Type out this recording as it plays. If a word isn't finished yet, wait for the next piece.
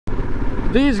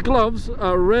These gloves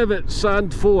are Revit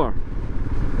Sand 4.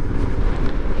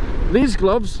 These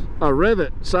gloves are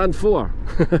Revit Sand 4.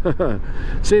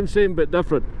 Same but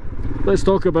different. Let's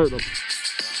talk about them.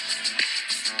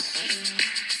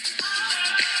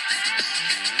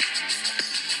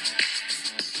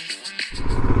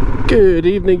 Good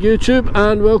evening YouTube,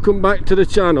 and welcome back to the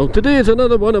channel. Today is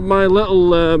another one of my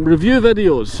little review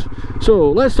videos. So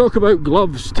let's talk about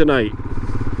gloves tonight.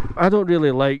 I don't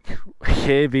really like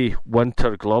heavy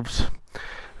winter gloves,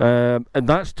 and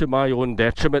that's to my own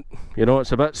detriment. You know,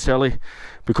 it's a bit silly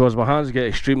because my hands get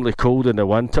extremely cold in the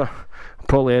winter. I'll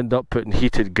probably end up putting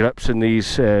heated grips in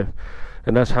these in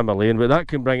this Himalayan, but that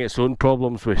can bring its own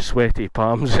problems with sweaty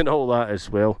palms and all that as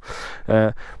well.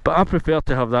 But I prefer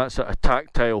to have that sort of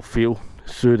tactile feel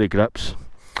through the grips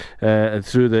and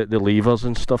through the levers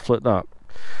and stuff like that.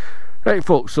 Right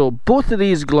folks, so both of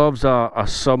these gloves are a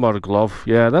summer glove.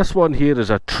 Yeah, this one here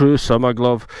is a true summer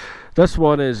glove. This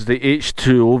one is the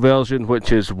H2o version,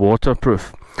 which is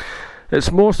waterproof.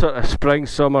 It's more sort of spring,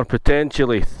 summer,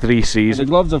 potentially 3 seasons. The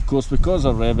gloves, of course, because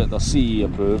they're Revit, they're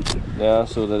CE approved, yeah,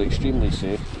 so they're extremely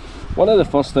safe. One of the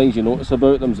first things you notice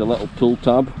about them is a little pull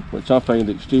tab, which I find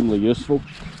extremely useful,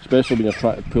 especially when you're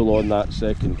trying to pull on that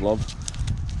second glove.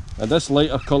 And this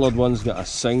lighter coloured one's got a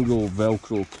single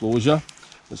Velcro closure.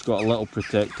 It's got a little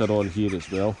protector on here as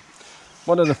well.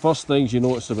 One of the first things you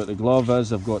notice about the glove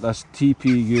is I've got this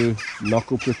TPU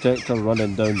knuckle protector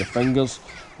running down the fingers,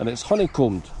 and it's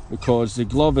honeycombed because the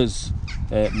glove is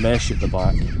mesh at the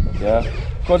back. Yeah,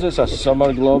 because it's a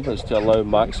summer glove, it's to allow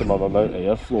maximum amount of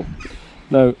airflow.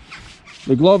 Now,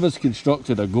 the glove is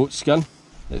constructed of goat skin.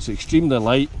 It's extremely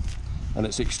light and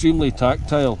it's extremely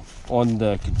tactile on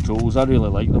the controls. I really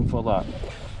like them for that.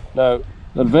 Now,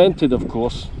 they're vented, of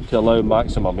course, to allow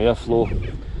maximum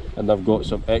airflow, and they've got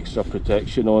some extra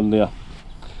protection on there.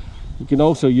 You can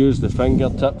also use the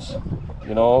fingertips,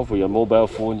 you know, for your mobile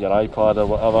phone, your iPad or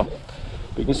whatever.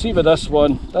 But you can see with this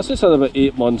one, this has had about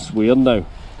 8 months wear now.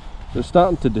 It's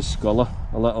starting to discolour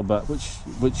a little bit,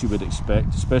 which you would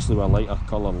expect, especially with a lighter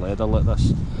colour leather like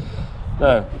this.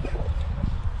 Now,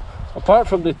 apart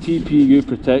from the TPU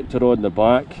protector on the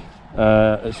back,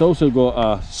 it's also got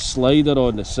a slider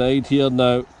on the side here.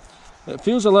 Now, it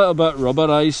feels a little bit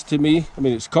rubberized to me. I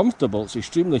mean, it's comfortable, it's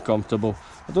extremely comfortable.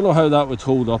 I don't know how that would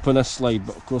hold up in a slide,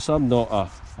 but of course I'm not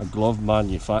a glove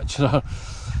manufacturer.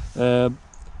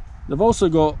 They've also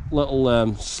got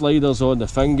little sliders on the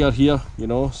finger here, you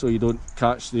know, so you don't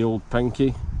catch the old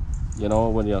pinky, you know,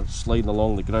 when you're sliding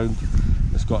along the ground.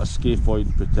 It's got a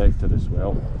scaphoid protector as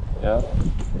well, yeah.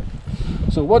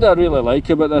 So what I really like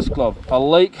about this glove, I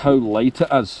like how light it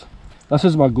is. This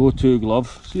is my go-to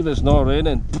glove. See, if it's not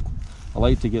raining, I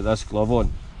like to get this glove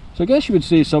on. So I guess you would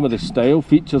say some of the style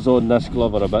features on this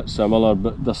glove are a bit similar,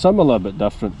 but they're similar but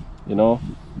different, you know.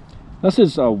 This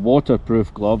is a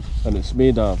waterproof glove, and it's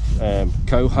made of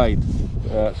cowhide.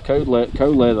 It's cow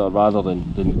leather rather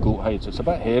than goat hide, so it's a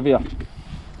bit heavier.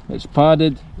 It's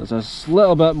padded, there's a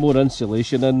little bit more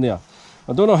insulation in there.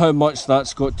 I don't know how much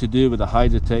that's got to do with the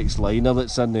Hydrotex liner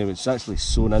that's in there, which is actually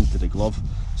sewn into the glove.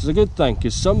 Which is a good thing,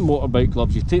 because some motorbike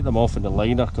gloves, you take them off and the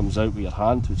liner comes out with your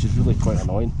hand, which is really quite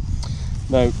annoying.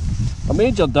 Now, a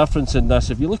major difference in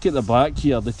this, if you look at the back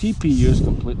here, the TPU is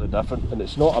completely different, and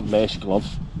it's not a mesh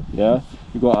glove. Yeah,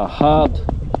 you've got a hard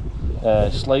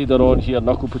slider on here,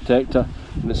 knuckle protector,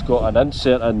 and it's got an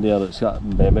insert in there that's got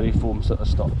memory foam sort of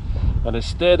stuff. And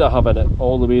instead of having it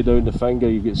all the way down the finger,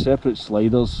 you get separate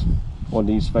sliders on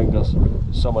these fingers,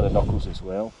 some of the knuckles as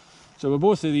well. So with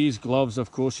both of these gloves, of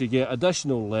course, you get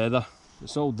additional leather.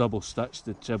 It's all double stitched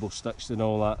and treble stitched and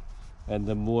all that, in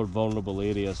the more vulnerable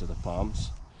areas of the palms.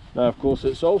 Now, of course,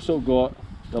 it's also got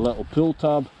the little pull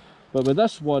tab, but with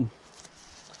this one,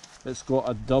 it's got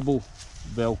a double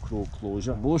Velcro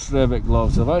closure. Most Revit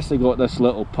gloves have actually got this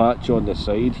little patch on the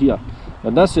side here,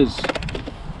 and this is,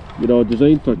 you know,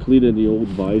 designed for cleaning the old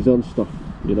visor and stuff,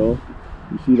 you know.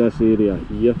 You see this area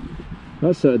here,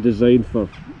 that's sort of designed for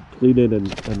cleaning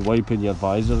and wiping your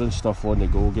visor and stuff on the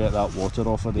go, get that water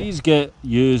off of it. These get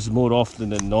used more often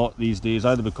than not these days,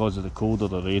 either because of the cold or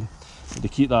the rain. But they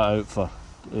keep that out for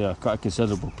quite a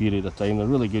considerable period of time. They're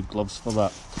really good gloves for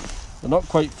that. They're not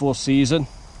quite 4 season.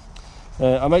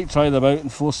 I might try them out in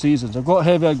 4 seasons. I've got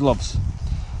heavier gloves,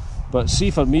 but see,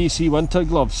 for me, winter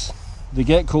gloves, they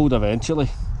get cold eventually.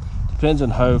 Depends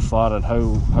on how far and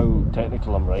how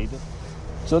technical I'm riding.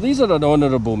 So these are an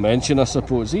honourable mention, I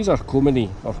suppose. These are Komine,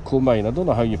 or Komine, I don't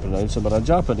know how you pronounce them. They're a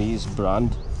Japanese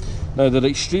brand. Now, they're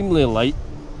extremely light.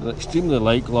 They're extremely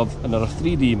light glove, and they're a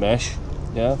 3D mesh.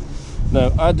 Yeah.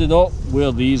 Now, I do not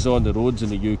wear these on the roads in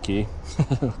the UK.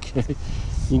 Okay.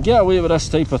 You can get away with this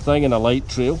type of thing in a light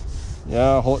trail.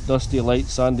 Yeah, hot, dusty, light,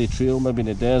 sandy trail, maybe in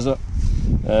the desert.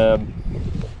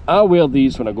 I wear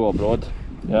these when I go abroad.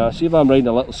 Yeah, see if I'm riding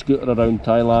a little scooter around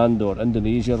Thailand or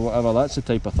Indonesia or whatever, that's the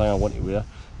type of thing I want to wear.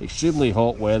 Extremely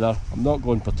hot weather, I'm not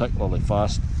going particularly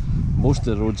fast. Most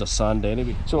of the roads are sand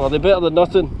anyway. So are they better than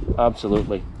nothing?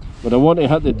 Absolutely. Would I want to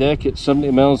hit the deck at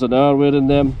 70 miles an hour wearing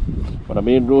them on a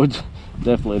main road?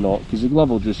 Definitely not, because the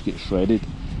glove will just get shredded.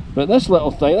 But this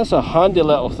little thing, that's a handy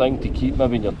little thing to keep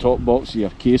maybe in your top box of your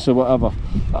case or whatever,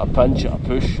 at a pinch, at a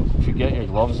push, if you get your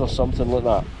gloves or something like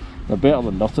that. They're better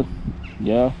than nothing.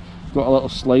 Yeah, got a little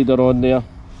slider on there.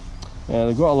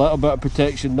 They've got a little bit of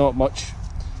protection, not much,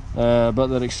 but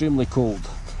they're extremely cold.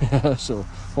 So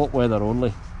hot weather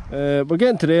only. We're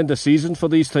getting to the end of season for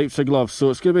these types of gloves, so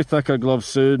it's going to be thicker gloves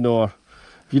soon. Or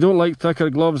if you don't like thicker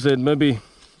gloves, then maybe,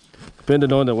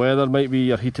 depending on the weather, might be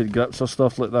your heated grips or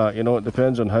stuff like that. You know, it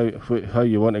depends on how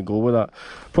you want to go with that.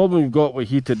 Problem you've got with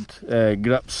heated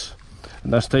grips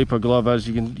and this type of glove is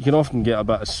you can often get a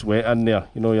bit of sweat in there.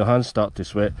 You know, your hands start to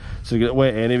sweat, so you get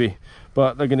wet anyway.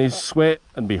 But they're going to sweat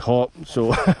and be hot,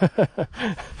 so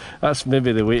that's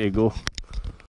maybe the way to go.